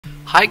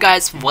Hi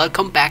guys,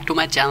 welcome back to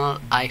my channel.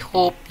 I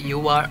hope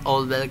you are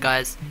all well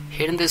guys.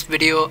 Here in this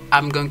video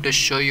I'm going to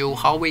show you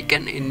how we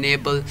can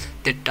enable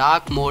the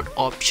dark mode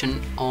option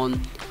on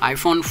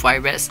iPhone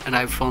 5s and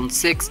iPhone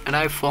 6 and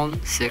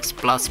iPhone 6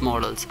 Plus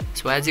models.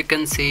 So as you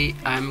can see,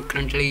 I'm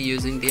currently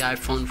using the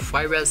iPhone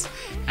 5s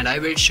and I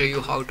will show you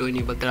how to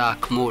enable the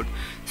dark mode.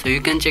 So you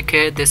can check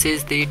here, this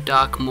is the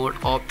dark mode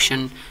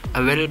option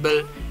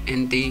available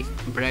in the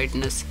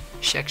brightness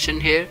section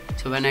here.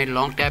 So when I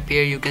long tap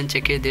here, you can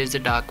check here, there's a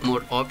dark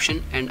mode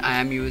option and I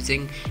am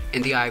using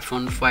in the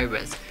iPhone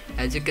 5s.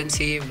 As you can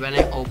see, when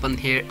I open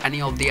here any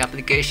of the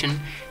application,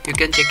 you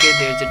can check here,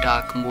 there's a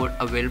dark mode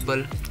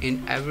available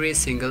in every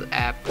single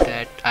app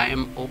that I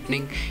am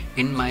opening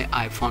in my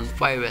iPhone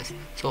 5s.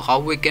 So how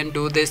we can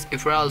do this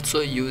if we're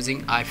also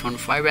using iPhone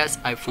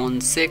 5s,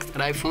 iPhone 6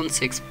 and iPhone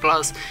 6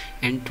 Plus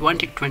in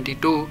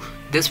 2022,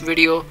 this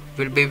video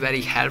will be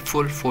very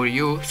helpful for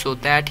you so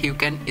that you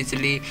can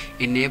easily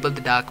enable the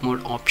dark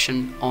mode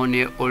option on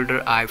your older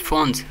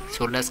iPhones.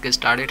 So let's get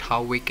started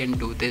how we can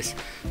do this.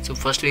 So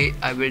firstly,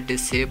 I will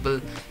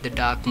disable the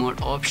dark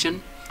mode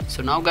option.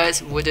 So now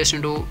guys, we just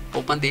need to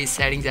open the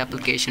settings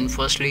application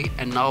firstly,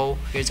 and now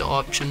here's the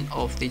option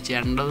of the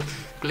general.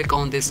 Click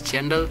on this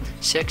general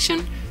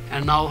section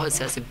and now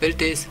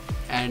accessibilities,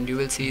 and you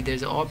will see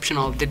there's an option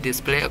of the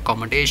display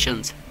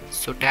accommodations.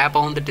 So tap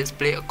on the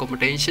display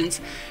accommodations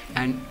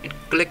and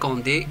click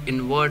on the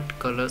invert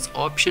colors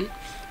option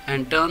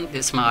and turn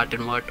the smart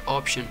invert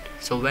option.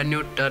 So when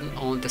you turn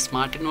on the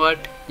smart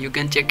invert, you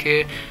can check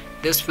here,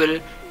 this will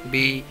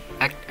be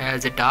act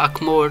as a dark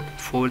mode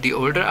for the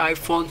older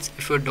iPhones.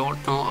 If you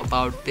don't know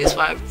about this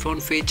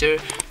iPhone feature,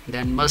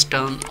 then must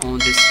turn on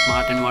this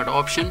smart invert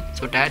option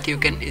so that you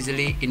can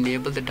easily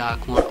enable the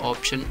dark mode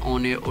option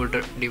on your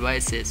older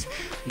devices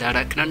that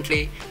are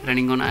currently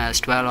running on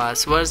iOS 12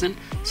 OS version.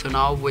 So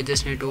now we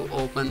just need to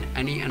open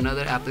any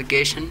another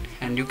application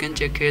and you can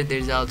check here, there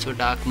is also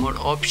dark mode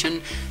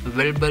option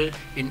available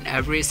in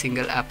every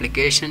single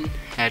application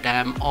that I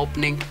am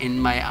opening in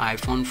my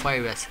iPhone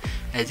 5s.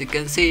 As you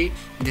can see,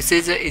 this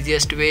is the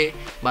easiest way.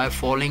 By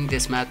following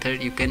this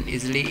method, you can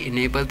easily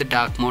enable the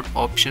dark mode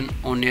option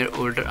on your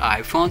older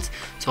iPhones.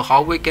 So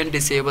how we can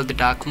disable the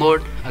dark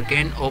mode?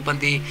 Again, open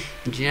the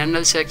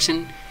general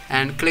section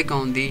and click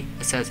on the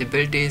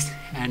accessibilities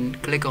and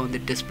click on the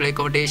display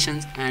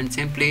accommodations and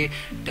simply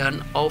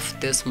turn off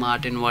the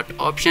smart invert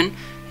option.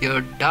 Your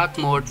dark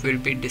mode will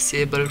be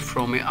disabled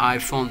from your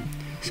iPhone.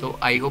 So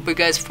I hope you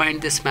guys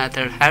find this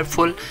method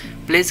helpful.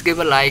 Please give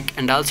a like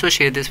and also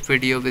share this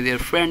video with your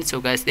friends so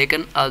guys they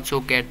can also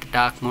get the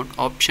dark mode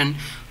option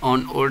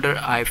on older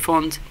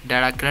iPhones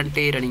that are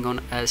currently running on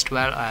iOS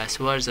 12 OS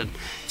version.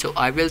 So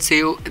I will see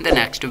you in the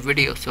next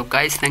video. So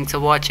guys, thanks for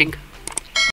watching.